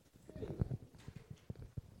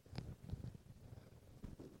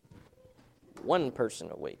one person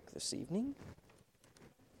awake this evening.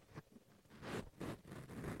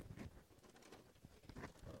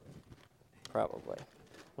 Probably.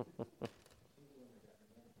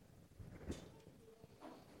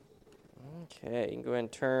 Okay, you can go ahead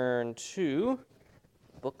and turn to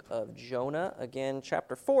the book of Jonah. Again,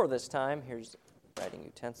 chapter 4 this time. Here's writing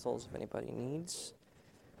utensils if anybody needs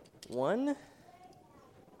one.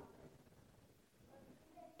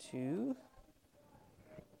 2.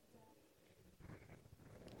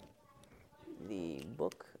 The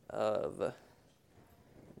book of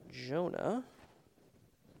Jonah.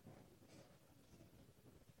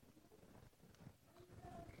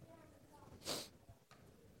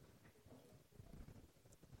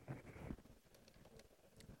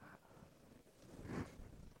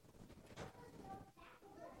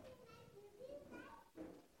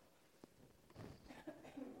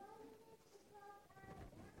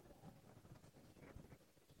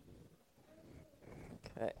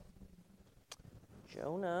 Okay.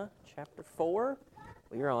 Jonah chapter 4.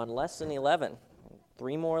 We are on lesson 11.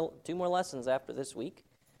 Two more lessons after this week.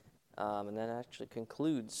 And that actually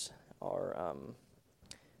concludes our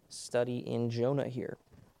study in Jonah here.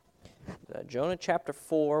 Jonah chapter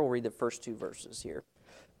 4, we'll read the first 2 verses here.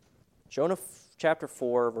 Jonah chapter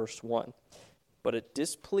 4, verse 1. But it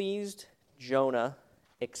displeased Jonah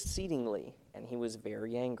exceedingly, and he was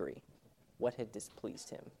very angry. What had displeased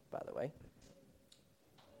him, by the way?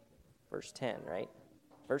 Verse 10, right?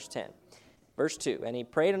 Verse 10. Verse 2. And he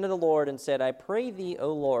prayed unto the Lord and said, I pray thee,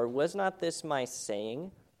 O Lord, was not this my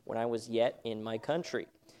saying when I was yet in my country?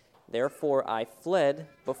 Therefore I fled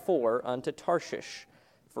before unto Tarshish,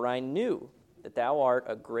 for I knew that thou art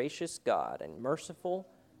a gracious God and merciful,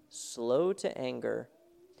 slow to anger,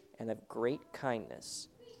 and of great kindness,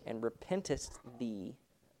 and repentest thee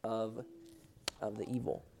of the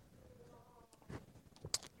evil.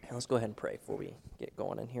 And let's go ahead and pray before we get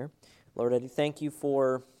going in here. Lord, I do thank you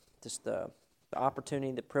for just the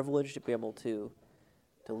opportunity, the privilege to be able to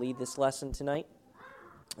lead this lesson tonight,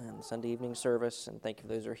 Sunday evening service, and thank you for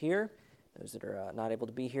those who are here, those that are not able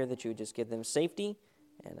to be here, that you would just give them safety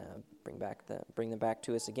and bring them back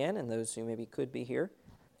to us again, and those who maybe could be here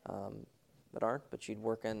but aren't, but you'd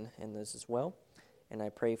work in this as well. And I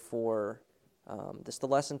pray for the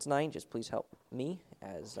lesson tonight. Just please help me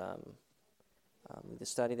as the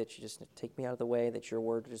study, that you just take me out of the way, that your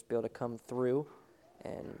word just be able to come through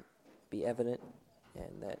and be evident,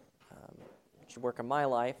 and that it should work in my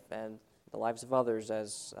life and the lives of others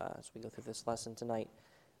as we go through this lesson tonight,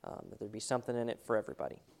 that there be something in it for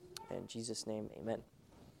everybody. In Jesus' name, amen.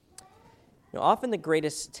 Often the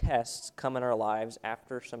greatest tests come in our lives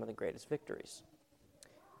after some of the greatest victories.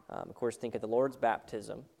 Of course, think of the Lord's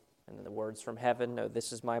baptism, and then the words from heaven, "No,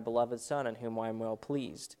 this is my beloved Son, in whom I am well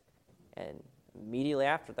pleased." And immediately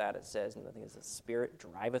after that, it says, and I think it's the Spirit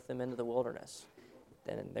driveth them into the wilderness.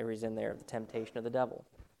 Then there he's in there, the temptation of the devil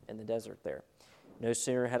in the desert there. No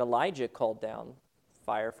sooner had Elijah called down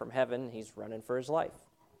fire from heaven, he's running for his life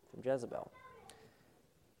from Jezebel.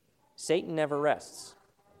 Satan never rests.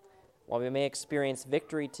 While we may experience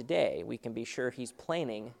victory today, we can be sure he's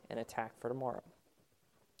planning an attack for tomorrow.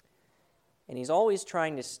 And he's always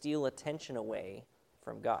trying to steal attention away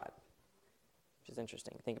from God, which is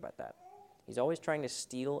interesting. Think about that. He's always trying to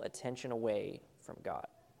steal attention away from God.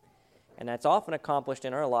 And that's often accomplished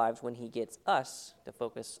in our lives when he gets us to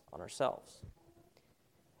focus on ourselves.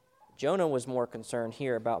 Jonah was more concerned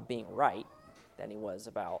here about being right than he was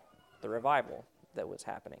about the revival that was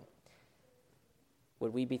happening.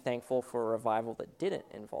 Would we be thankful for a revival that didn't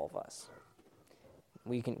involve us?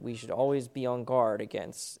 We should always be on guard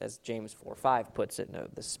against, as James 4:5 puts it, "No,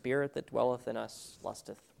 the spirit that dwelleth in us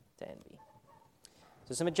lusteth to envy."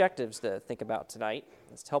 So some objectives to think about tonight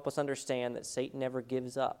is to help us understand that Satan never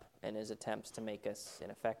gives up in his attempts to make us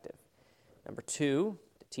ineffective. Number 2,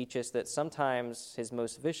 to teach us that sometimes his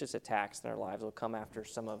most vicious attacks in our lives will come after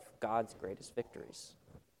some of God's greatest victories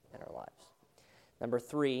in our lives. Number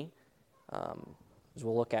 3, as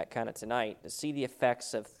we'll look at kind of tonight, to see the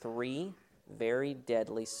effects of 3 very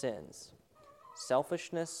deadly sins: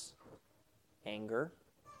 selfishness, anger,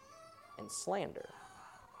 and slander.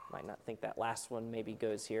 Might not think that last one maybe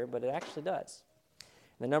goes here, but it actually does.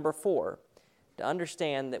 And then number 4, to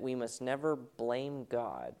understand that we must never blame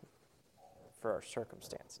God for our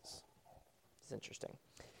circumstances. It's interesting.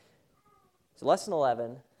 So lesson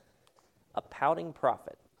 11, a pouting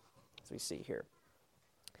prophet, as we see here.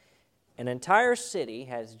 An entire city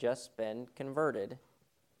has just been converted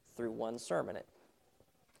through one sermon.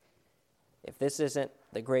 If this isn't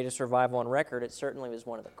the greatest revival on record, it certainly was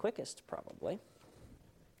one of the quickest, probably.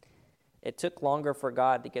 It took longer for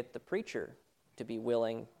God to get the preacher to be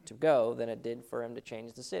willing to go than it did for him to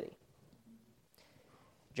change the city.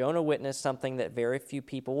 Jonah witnessed something that very few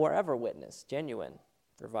people will ever witness, genuine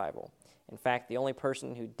revival. In fact, the only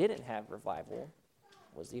person who didn't have revival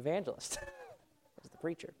was the evangelist, was the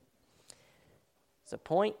preacher. So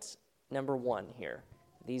point number 1 here.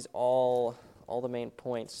 These all the main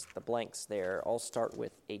points, the blanks there, all start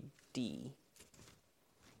with a D.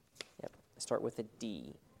 Yep, start with a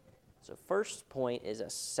D. So first point is a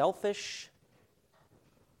selfish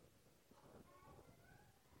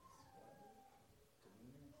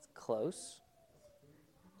close.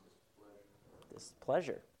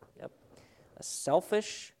 Displeasure. Yep. A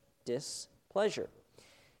selfish displeasure.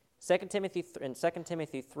 2 Timothy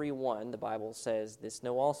 3:1, the Bible says, "This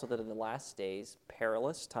know also that in the last days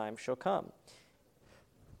perilous times shall come."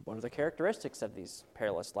 What are the characteristics of these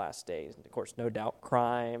perilous last days? And of course, no doubt,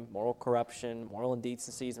 crime, moral corruption, moral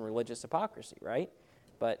indecencies, and religious hypocrisy, right?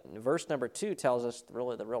 But verse number 2 tells us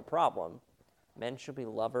really the real problem. Men shall be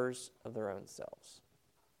lovers of their own selves.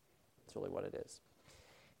 That's really what it is.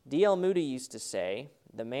 D.L. Moody used to say,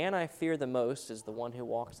 "The man I fear the most is the one who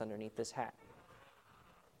walks underneath this hat."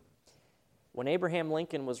 When Abraham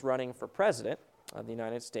Lincoln was running for president of the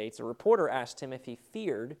United States, a reporter asked him if he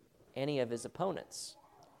feared any of his opponents.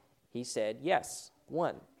 He said, "Yes,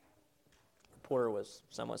 one." The reporter was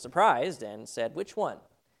somewhat surprised and said, "Which one?"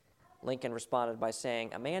 Lincoln responded by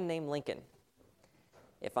saying, "A man named Lincoln.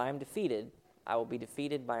 If I am defeated, I will be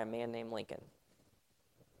defeated by a man named Lincoln."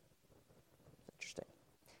 Interesting.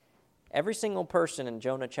 Every single person in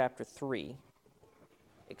Jonah chapter 3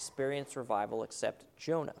 experienced revival except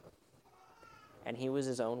Jonah. And he was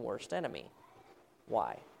his own worst enemy.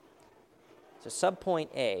 Why? So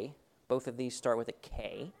subpoint A, both of these start with a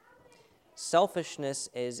K. Selfishness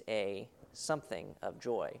is a something of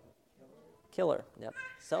joy. Killer. Yep.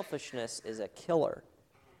 Selfishness is a killer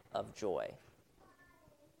of joy.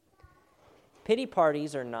 Pity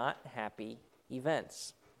parties are not happy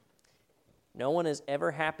events. No one is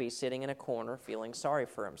ever happy sitting in a corner feeling sorry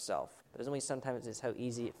for himself. But doesn't we sometimes it's how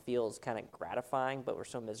easy it feels, kind of gratifying, but we're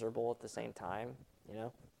so miserable at the same time, you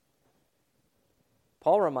know?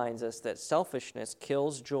 Paul reminds us that selfishness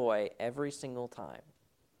kills joy every single time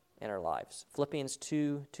in our lives. Philippians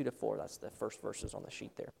 2:2-4, that's the first verses on the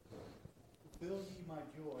sheet there. Fulfill ye my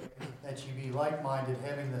joy, that ye be like-minded,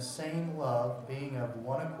 having the same love, being of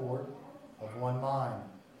one accord, of one mind.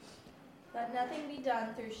 Let nothing be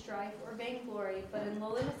done through strife or vainglory, but in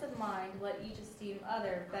lowliness of mind let each esteem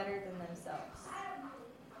other better than themselves.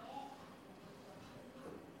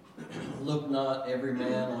 Look not every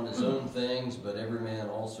man on his own things, but every man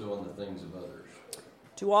also on the things of others.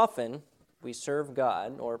 Too often, we serve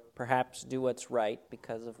God, or perhaps do what's right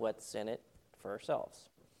because of what's in it for ourselves.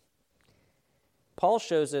 Paul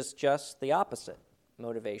shows us just the opposite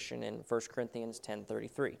motivation in 1 Corinthians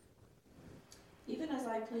 10:33. Even as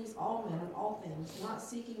I please all men in all things, not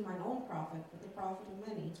seeking mine own profit, but the profit of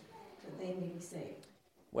many, that they may be saved.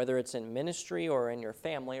 Whether it's in ministry or in your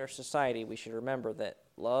family or society, we should remember that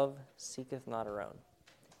love seeketh not her own,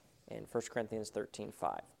 in 1 Corinthians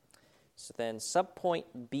 13:5. So then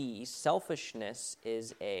subpoint B, selfishness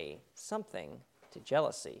is a something to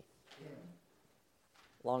jealousy.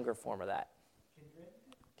 Longer form of that.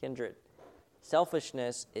 Kindred.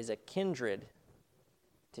 Selfishness is a kindred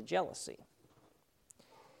to jealousy.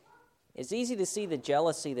 It's easy to see the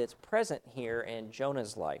jealousy that's present here in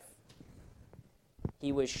Jonah's life.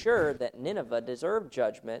 He was sure that Nineveh deserved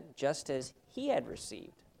judgment just as he had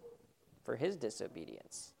received for his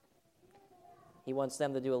disobedience. He wants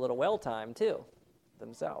them to do a little well time, too,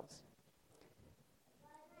 themselves.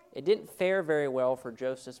 It didn't fare very well for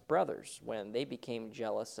Joseph's brothers when they became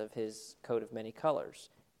jealous of his coat of many colors.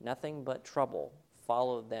 Nothing but trouble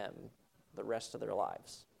followed them the rest of their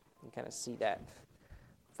lives. You can kind of see that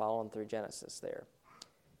following through Genesis there.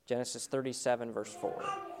 Genesis 37, verse 4.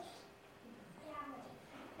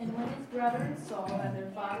 And when his brethren saw that their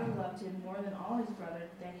father loved him more than all his brothers,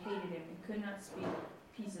 they hated him and could not speak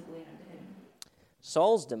peaceably unto him.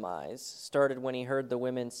 Saul's demise started when he heard the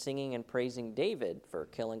women singing and praising David for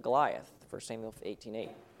killing Goliath, 1 Samuel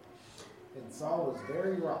 18:8. And Saul was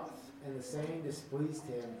very wroth, and the saying displeased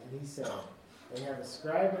him, and he said, They have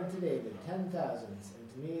ascribed unto David 10,000s,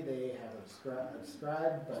 and to me they have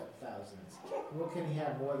ascribed but thousands. What can he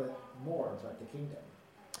have more but the kingdom?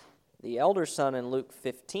 The elder son in Luke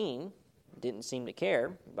 15 didn't seem to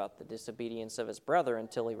care about the disobedience of his brother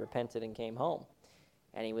until he repented and came home.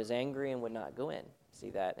 And he was angry and would not go in. See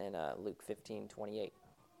that in Luke 15:28.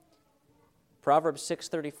 Proverbs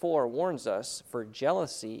 6:34 warns us, for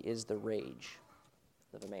jealousy is the rage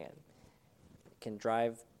of a man. It can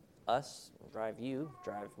drive us, drive you,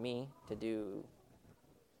 drive me to do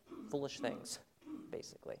foolish things,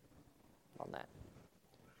 basically, on that.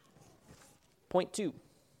 Point 2.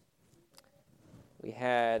 We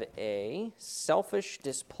had a selfish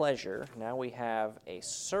displeasure. Now we have a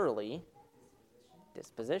surly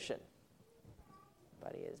disposition.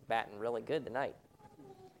 Buddy is batting really good tonight.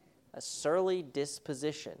 A surly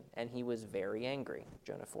disposition, and he was very angry.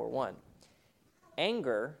 Jonah 4:1.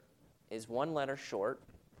 Anger is one letter short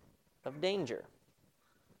of danger.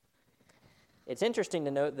 It's interesting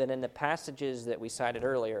to note that in the passages that we cited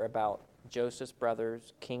earlier about Joseph's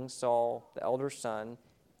brothers, King Saul, the elder son,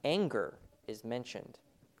 anger is mentioned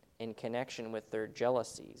in connection with their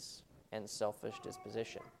jealousies and selfish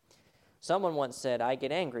disposition. Someone once said, I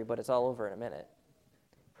get angry, but it's all over in a minute.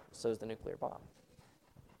 So is the nuclear bomb.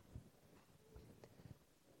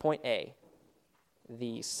 Point A,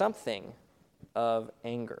 the something of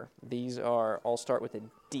anger. These are, all start with a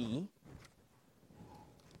D.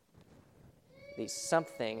 The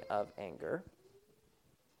something of anger.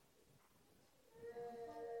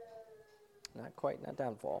 Not quite, not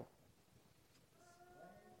downfall.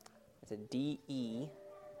 It's a D-E.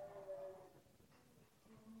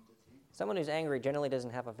 Someone who's angry generally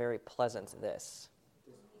doesn't have a very pleasant this.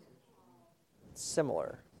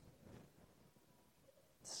 Similar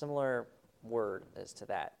word as to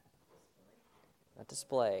that. Not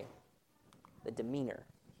display. The demeanor.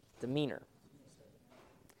 Demeanor.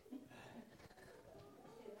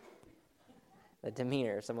 The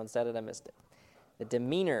demeanor. Someone said it, I missed it. The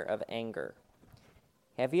demeanor of anger.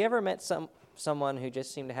 Have you ever met someone who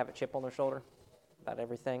just seemed to have a chip on their shoulder about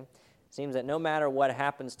everything? It seems that no matter what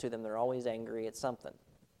happens to them, they're always angry at something.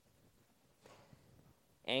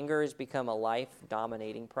 Anger has become a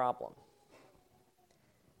life-dominating problem.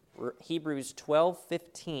 Hebrews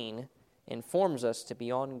 12:15 informs us to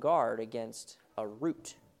be on guard against a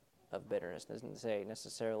root of bitterness. It doesn't say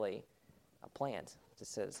necessarily a plant. It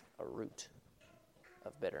just says a root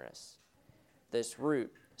of bitterness. This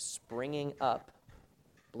root springing up,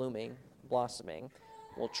 blooming, blossoming,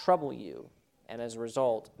 will trouble you, and as a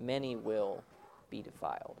result, many will be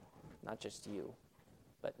defiled. Not just you,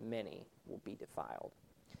 but many will be defiled.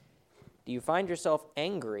 Do you find yourself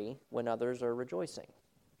angry when others are rejoicing?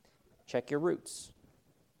 Check your roots.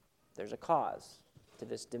 There's a cause to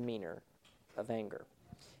this demeanor of anger.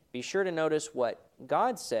 Be sure to notice what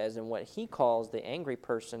God says and what he calls the angry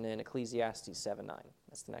person in Ecclesiastes 7:9.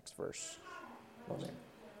 That's the next verse.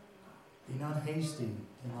 Be not hasty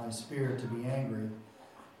in thy spirit to be angry,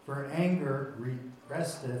 for anger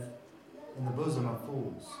resteth in the bosom of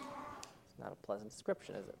fools. It's not a pleasant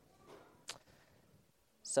description, is it?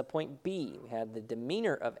 Subpoint B, we had the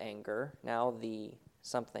demeanor of anger, now the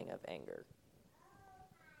something of anger.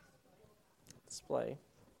 Display.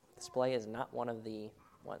 Display is not one of the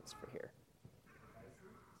ones for here.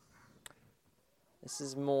 This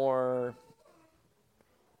is more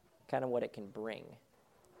kind of what it can bring.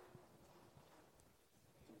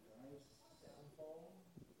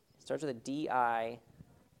 It starts with a D-I,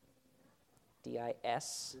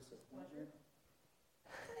 D-I-S.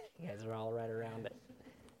 You guys are all right around it.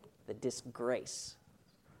 The disgrace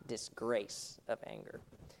of anger.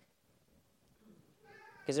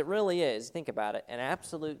 Because it really is, think about it, an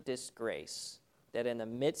absolute disgrace that in the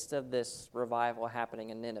midst of this revival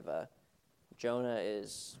happening in Nineveh, Jonah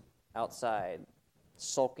is outside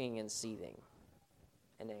sulking and seething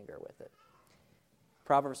in anger with it.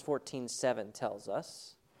 Proverbs 14:7 tells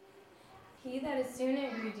us, He that is soon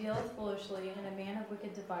angry dealeth foolishly, and a man of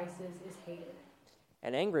wicked devices is hated.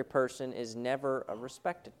 an angry person is never a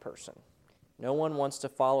respected person. No one wants to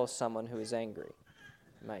follow someone who is angry.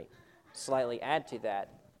 Might slightly add to that,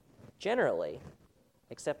 generally,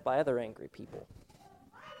 except by other angry people.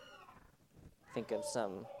 Think of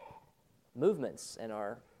some movements in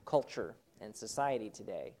our culture and society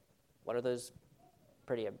today. What are those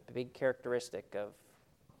a big characteristic of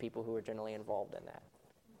people who are generally involved in that?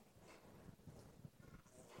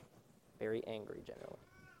 Very angry, generally.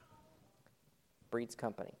 Breeds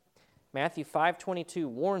company. Matthew 5:22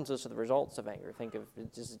 warns us of the results of anger. Think of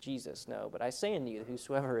just Jesus. No, but I say unto you,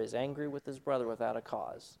 whosoever is angry with his brother without a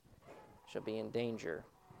cause shall be in danger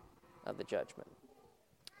of the judgment.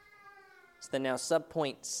 So then now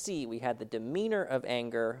subpoint C, we had the demeanor of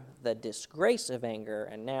anger, the disgrace of anger,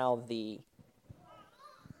 and now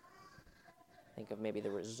think of maybe the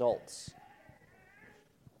results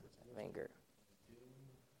of anger.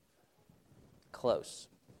 Close.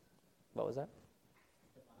 What was that?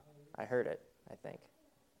 I heard it, I think.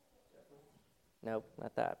 Nope,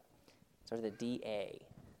 not that. It starts with a D-A.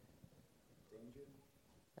 Danger?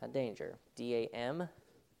 Not danger. D-A-M.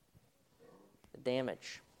 The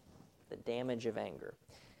damage. the damage of anger.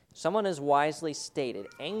 Someone has wisely stated,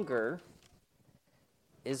 anger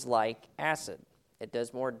is like acid. It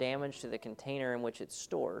does more damage to the container in which it's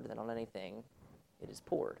stored than on anything it is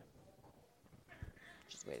poured.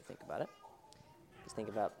 Just a way to think about it. Just think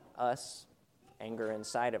about us, anger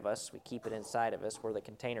inside of us. We keep it inside of us. We're the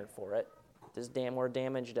container for it. It does more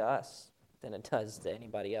damage to us than it does to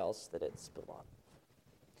anybody else that it's put on.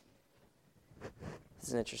 This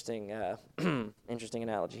is an interesting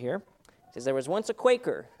analogy here. It says, there was once a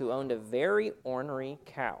Quaker who owned a very ornery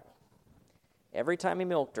cow. Every time he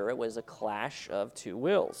milked her, it was a clash of two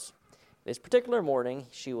wills. This particular morning,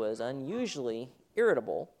 she was unusually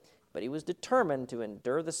irritable, but he was determined to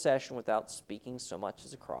endure the session without speaking so much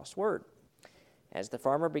as a cross word. As the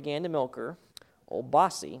farmer began to milk her, old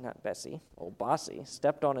Bossy, not Bessie, old Bossy,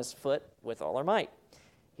 stepped on his foot with all her might.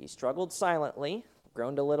 He struggled silently,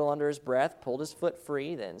 groaned a little under his breath, pulled his foot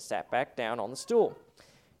free, then sat back down on the stool.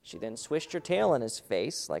 She then swished her tail in his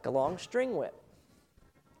face like a long string whip.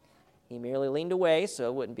 He merely leaned away so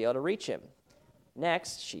it wouldn't be able to reach him.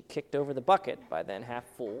 Next, she kicked over the bucket, by then half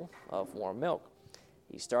full of warm milk.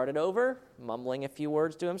 He started over, mumbling a few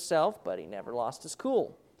words to himself, but he never lost his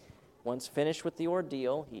cool. Once finished with the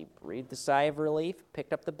ordeal, he breathed a sigh of relief,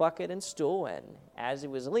 picked up the bucket and stool, and as he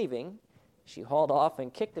was leaving, she hauled off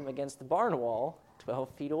and kicked him against the barn wall 12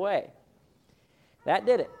 feet away. That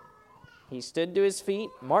did it. He stood to his feet,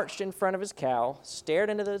 marched in front of his cow, stared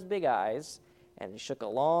into those big eyes, and shook a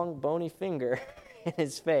long, bony finger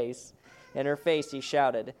in her face, he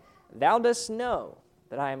shouted, "Thou dost know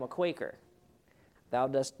that I am a Quaker. Thou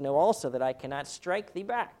dost know also that I cannot strike thee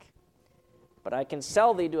back, but I can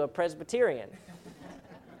sell thee to a Presbyterian."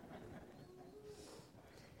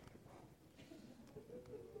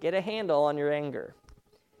 Get a handle on your anger.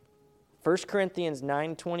 1 Corinthians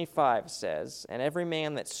 9:25 says, "And every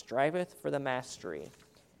man that striveth for the mastery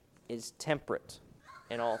is temperate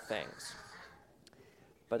in all things."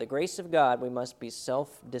 By the grace of God, we must be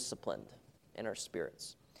self-disciplined in our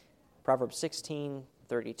spirits. Proverbs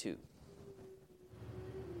 16:32.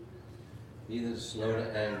 He that is slow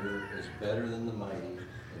to anger is better than the mighty,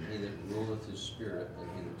 and he that ruleth his spirit than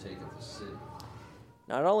he that taketh a city.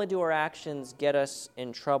 Not only do our actions get us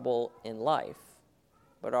in trouble in life,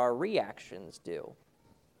 but our reactions do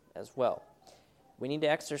as well. We need to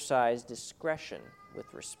exercise discretion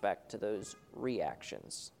with respect to those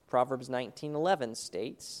reactions. Proverbs 19:11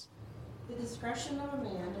 states, The discretion of a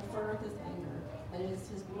man deferreth his anger, and it is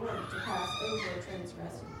his glory to pass over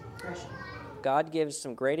transgression. God gives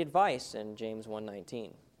some great advice in James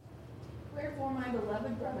 1:19. Wherefore, my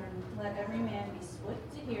beloved brethren, let every man be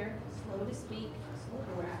swift to hear, slow to speak, slow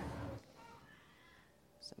to wrath.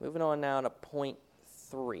 So moving on now to point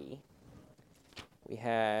 3. We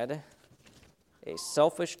had a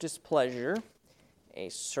selfish displeasure, a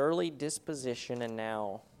surly disposition, and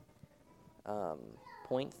now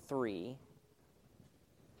point 3,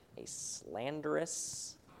 a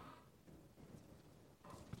slanderous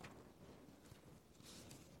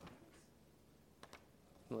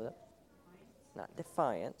not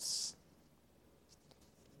defiance.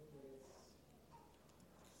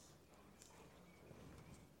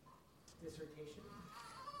 Dissertation?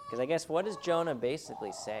 Because I guess what is Jonah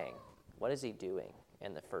basically saying? What is he doing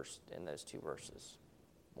in those two verses,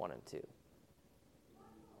 1 and 2?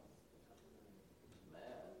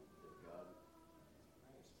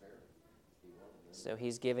 So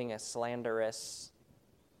he's giving a slanderous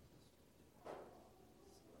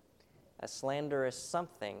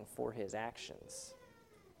something for his actions.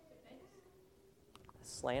 A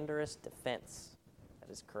slanderous defense.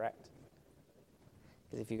 That is correct.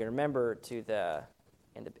 Because if you can remember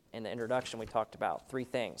in the introduction, we talked about 3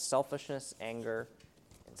 things: selfishness, anger,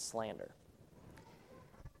 and slander.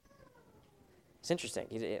 It's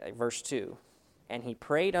interesting. Verse 2. And he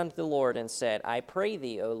prayed unto the Lord and said, I pray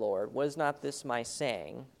thee, O Lord, was not this my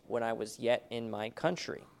saying when I was yet in my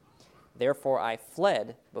country? Therefore I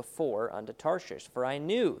fled before unto Tarshish, for I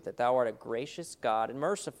knew that thou art a gracious God and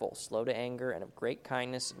merciful, slow to anger, and of great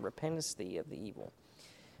kindness, and repentest thee of the evil.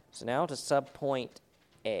 So now to subpoint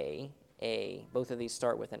A, both of these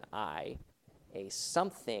start with an I, a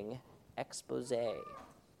something expose. I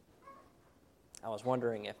was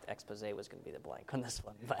wondering if expose was going to be the blank on this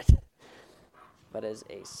one, but as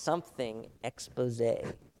a something expose.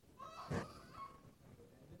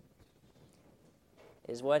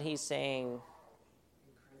 Is what he's saying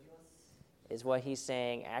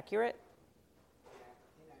accurate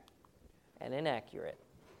and inaccurate?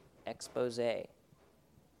 Expose.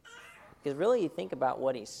 Because really you think about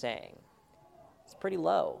what he's saying, it's pretty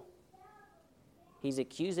low. He's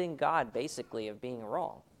accusing God basically of being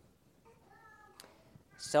wrong.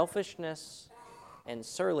 Selfishness and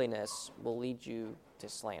surliness will lead you to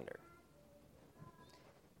slander.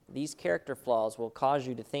 These character flaws will cause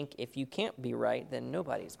you to think if you can't be right, then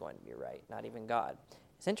nobody's going to be right, not even God.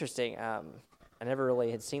 It's interesting. I never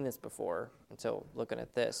really had seen this before until looking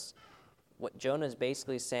at this. What Jonah is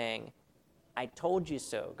basically saying, I told you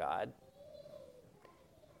so, God.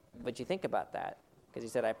 But you think about that, because he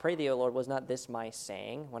said, I pray thee, O Lord, was not this my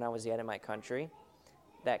saying when I was yet in my country?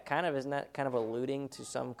 That kind of, isn't that kind of alluding to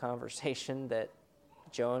some conversation that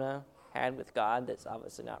Jonah had with God that's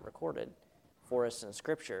obviously not recorded for us in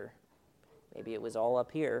Scripture? Maybe it was all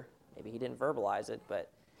up here. Maybe he didn't verbalize it,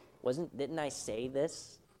 but didn't I say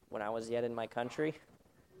this when I was yet in my country?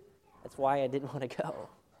 That's why I didn't want to go.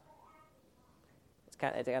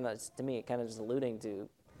 To me, it kind of is alluding to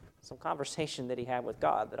some conversation that he had with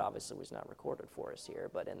God that obviously was not recorded for us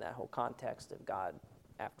here, but in that whole context of God,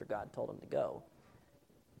 after God told him to go.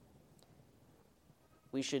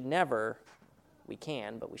 We should never, we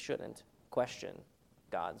can, but we shouldn't, question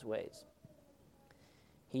God's ways.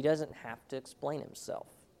 He doesn't have to explain himself.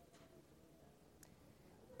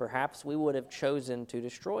 Perhaps we would have chosen to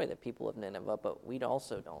destroy the people of Nineveh, but we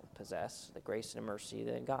also don't possess the grace and mercy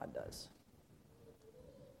that God does.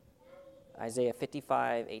 Isaiah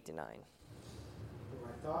 55, 8-9. For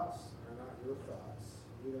my thoughts are not your thoughts,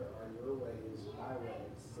 neither are your ways my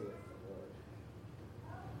ways, saith the Lord.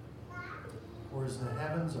 For as the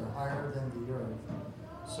heavens are higher than the earth,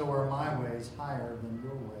 so are my ways higher than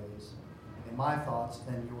your ways, and my thoughts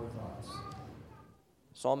than your thoughts.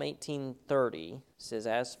 Psalm 18:30 says,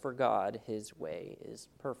 as for God, his way is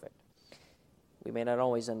perfect. We may not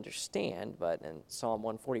always understand, but in Psalm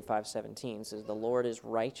 145:17 says, the Lord is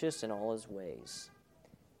righteous in all his ways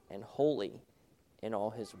and holy in all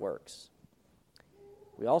his works.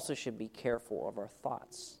 We also should be careful of our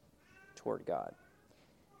thoughts toward God.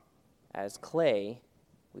 As clay,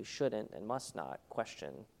 we shouldn't and must not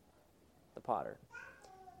question the potter.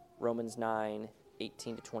 Romans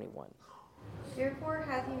 9:18-21. Therefore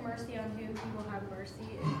hath he mercy on whom he will have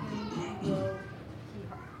mercy, and whom he will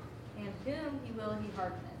he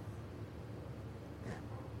hardeneth.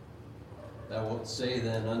 Thou wilt say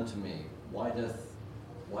then unto me, why doth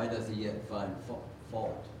he yet find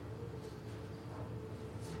fault?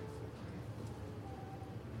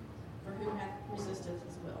 For who hath resisted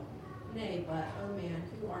his will? Nay, but, O man,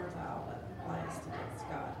 who art thou that liest against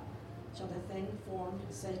God? Shall the thing formed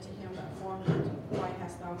say to him that formed it, why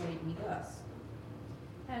hast thou made me thus?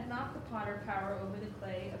 Had not the potter power over the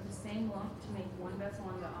clay of the same lump to make one vessel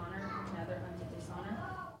unto honor and another unto dishonor?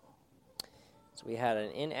 So we had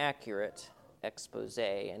an inaccurate expose,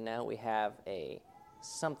 and now we have a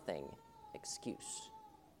something excuse.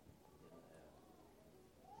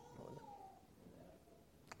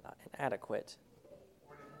 Not inadequate.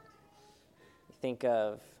 You think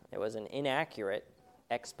of, it was an inaccurate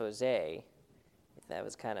expose. That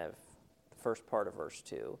was kind of the first part of verse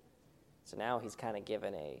 2. So now he's kind of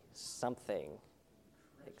given a something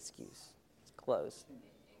excuse. It's close.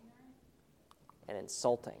 An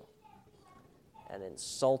insulting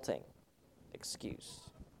excuse.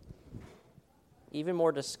 Even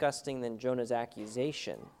more disgusting than Jonah's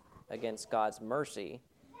accusation against God's mercy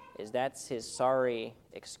is that's his sorry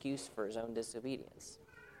excuse for his own disobedience.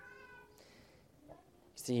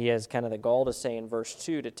 See, he has kind of the gall to say in verse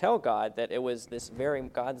 2 to tell God that it was this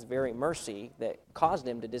God's very mercy that caused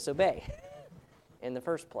him to disobey in the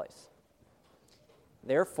first place.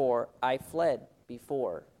 Therefore I fled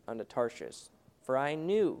before unto Tarshish, for I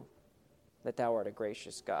knew that thou art a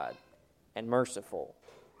gracious God and merciful,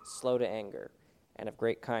 slow to anger, and of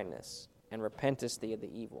great kindness, and repentest thee of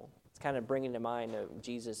the evil. It's kind of bringing to mind of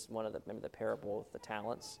Jesus, remember the parable of the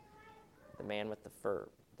talents? The man with the fur,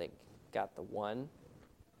 they got the one,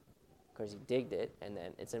 because he digged it, and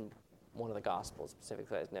then it's in one of the Gospels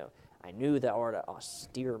specifically says, no, I knew thou art an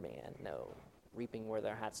austere man, no, reaping where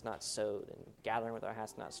thou hadst not sowed, and gathering where thou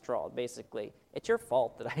hadst not strawed. Basically, it's your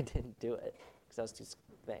fault that I didn't do it, because that was too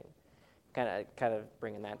thing. Kind of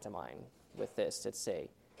bringing that to mind with this. It's a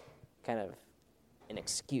kind of an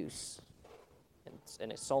excuse, it's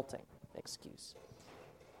an insulting excuse.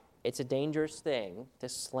 It's a dangerous thing to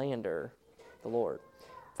slander the Lord.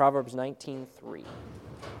 Proverbs 19:3.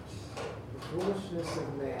 The foolishness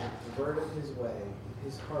of man perverteth his way,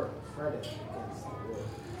 his heart fretteth against the Lord.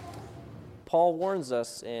 Paul warns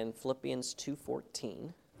us in Philippians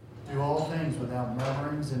 2:14. Do all things without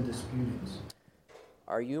murmurings and disputings.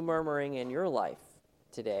 Are you murmuring in your life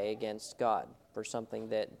today against God for something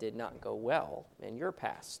that did not go well in your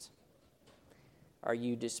past? Are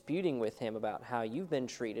you disputing with him about how you've been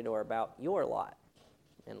treated or about your lot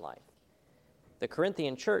in life? The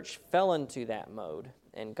Corinthian church fell into that mode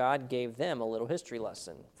And God gave them a little history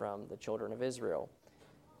lesson from the children of Israel,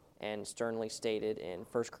 and sternly stated in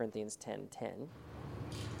 1 Corinthians 10:10.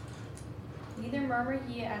 Neither murmur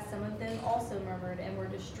ye as some of them also murmured and were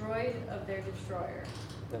destroyed of their destroyer.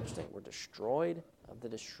 Interesting. We're destroyed of the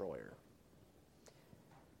destroyer.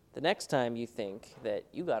 The next time you think that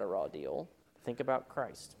you got a raw deal, think about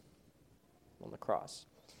Christ on the cross.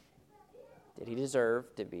 Did he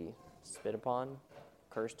deserve to be spit upon,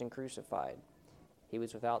 cursed, and crucified? He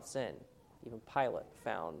was without sin. Even Pilate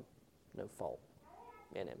found no fault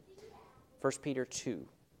in him. 1 Peter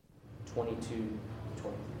 2:22-23.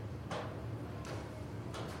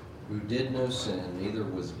 Who did no sin, neither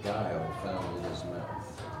was guile found in his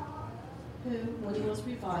mouth. Who, when he was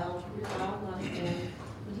reviled not again.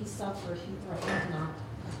 When he suffered, he threatened not,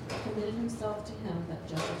 but committed himself to him that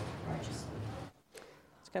judgeth righteously.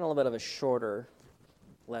 It's kind of a little bit of a shorter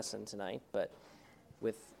lesson tonight, but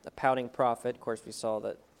with the pouting prophet, of course, we saw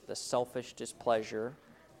that the selfish displeasure,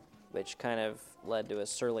 which kind of led to a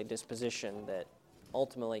surly disposition that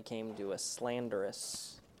ultimately came to a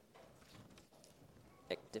slanderous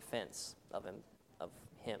defense of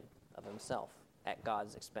himself, at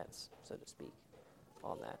God's expense, so to speak,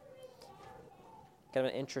 on that. Kind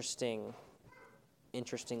of an interesting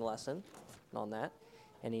lesson on that.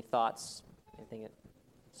 Any thoughts? Anything that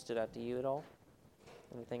stood out to you at all?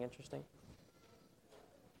 Anything interesting?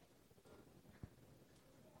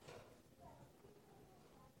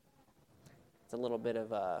 It's a little bit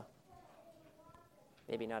of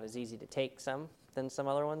maybe not as easy to take than some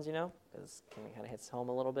other ones, because it kind of hits home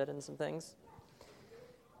a little bit in some things.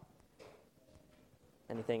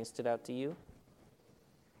 Anything stood out to you?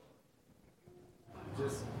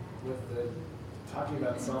 Just with the talking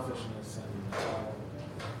about selfishness and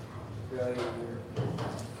really your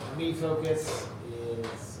me focus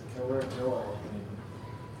is killer joy. I mean,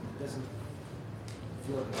 it doesn't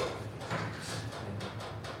feel good.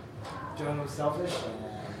 And Jonah was selfish, and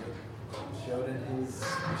it showed in his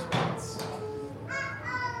response.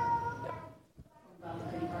 Well, the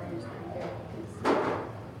pity party was pretty good because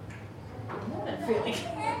what a feeling.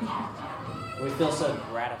 We feel so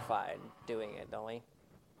gratified doing it, don't we?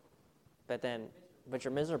 But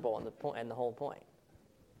you're miserable in the whole point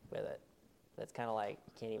with it. That's kind of like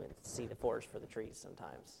you can't even see the forest for the trees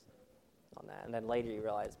sometimes on that. And then later you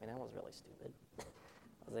realize, man, that was really stupid.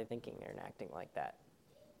 Was I thinking or acting like that?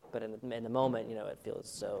 But in the moment, it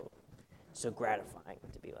feels so gratifying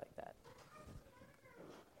to be like that.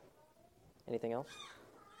 Anything else?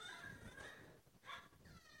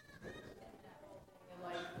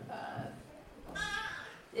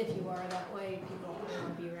 If you are that way, people don't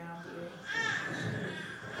want to be around you.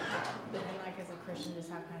 But then, as a Christian, just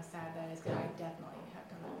how kind of sad that is, because I definitely have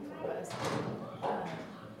done that before. But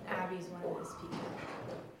Abby's one of those people.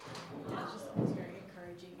 It's just always very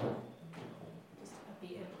encouraging. Just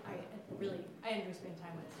upbeat, and I enjoy spending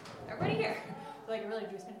time with everybody here. So, I really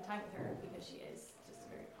enjoy spending time with her because she is just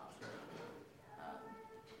very positive. I would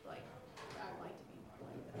like to be more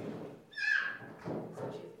like that.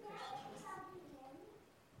 Especially as a Christian.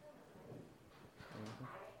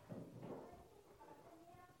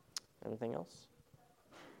 Anything else?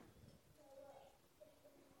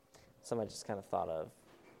 Something I just kind of thought of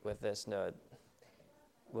with this note.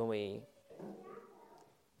 When we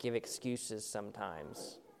give excuses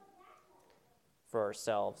sometimes for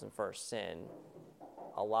ourselves and for our sin,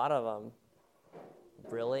 a lot of them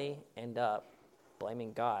really end up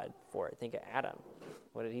blaming God for it. Think of Adam.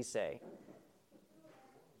 What did he say?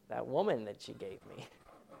 That woman that you gave me.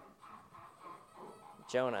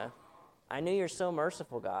 Jonah, I knew you're so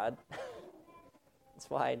merciful, God. That's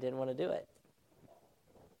why I didn't want to do it.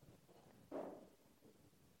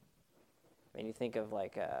 And you think of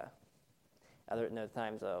other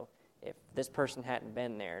times, though, if this person hadn't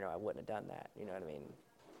been there, no, I wouldn't have done that. You know what I mean?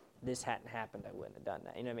 This hadn't happened, I wouldn't have done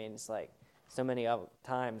that. You know what I mean? It's like so many other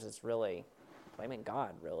times it's really blaming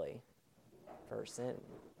God, really, for sin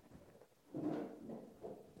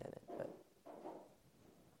in it. But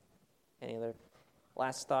any other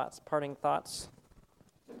last thoughts, parting thoughts?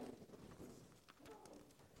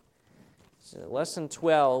 So lesson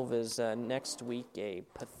 12 is next week, a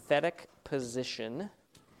pathetic position.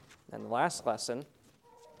 And the last lesson,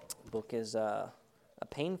 the book is a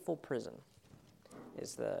painful prison,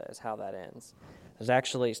 is how that ends. I was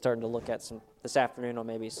actually starting to look at this afternoon on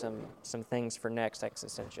maybe some things for next. I can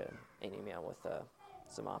send you an email with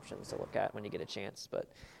some options to look at when you get a chance. But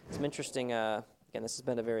some interesting, again, this has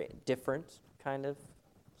been a very different kind of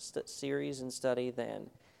series and study than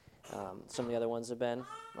some of the other ones have been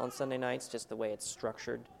on Sunday nights, just the way it's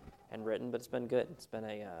structured and written, but it's been good. It's been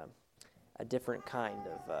a different kind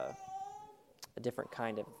a different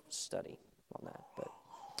kind of study on that. But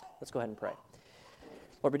let's go ahead and pray.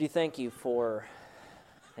 Lord, we do thank you for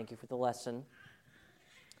the lesson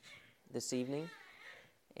this evening.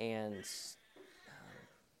 And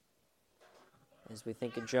as we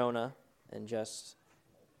think of Jonah and just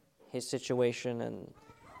his situation and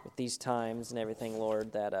with these times and everything,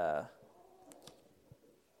 Lord, that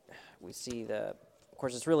we see of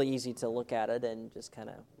course, it's really easy to look at it and just kind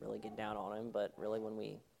of really get down on him, but really when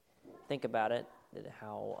we think about it,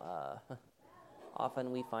 how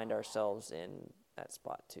often we find ourselves in that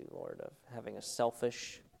spot too, Lord, of having a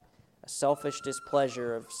selfish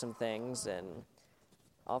displeasure of some things, and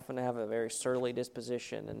often have a very surly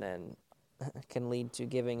disposition, and then can lead to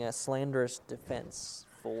giving a slanderous defense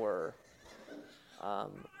for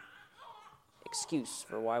excuse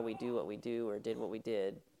for why we do what we do or did what we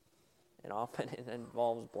did. And often it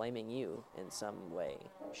involves blaming you in some way,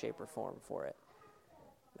 shape, or form for it.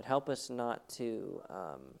 But help us not to,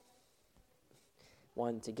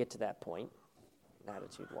 to get to that point,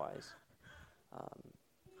 attitude-wise.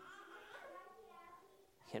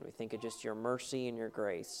 Can we think of just your mercy and your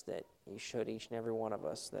grace that you showed each and every one of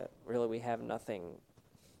us, that really we have nothing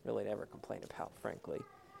really to ever complain about, frankly.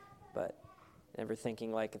 But never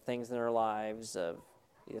thinking like of things in our lives, of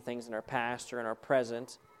either things in our past or in our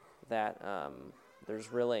present, that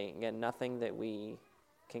there's really, again, nothing that we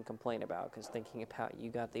can complain about, because thinking about you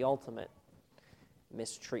got the ultimate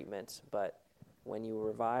mistreatment, but when you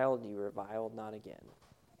reviled not again.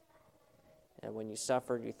 And when you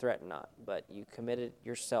suffered, you threatened not, but you committed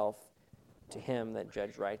yourself to him that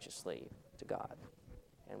judged righteously, to God.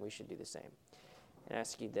 And we should do the same. And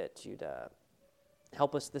ask you that you'd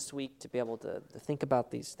help us this week to be able to think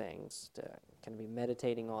about these things, to kind of be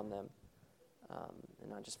meditating on them, and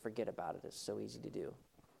not just forget about it. It's so easy to do.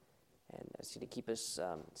 And ask you to keep us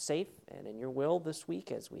safe and in your will this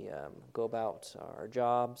week as we go about our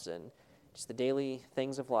jobs and just the daily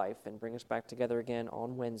things of life, and bring us back together again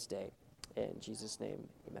on Wednesday. In Jesus' name,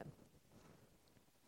 amen.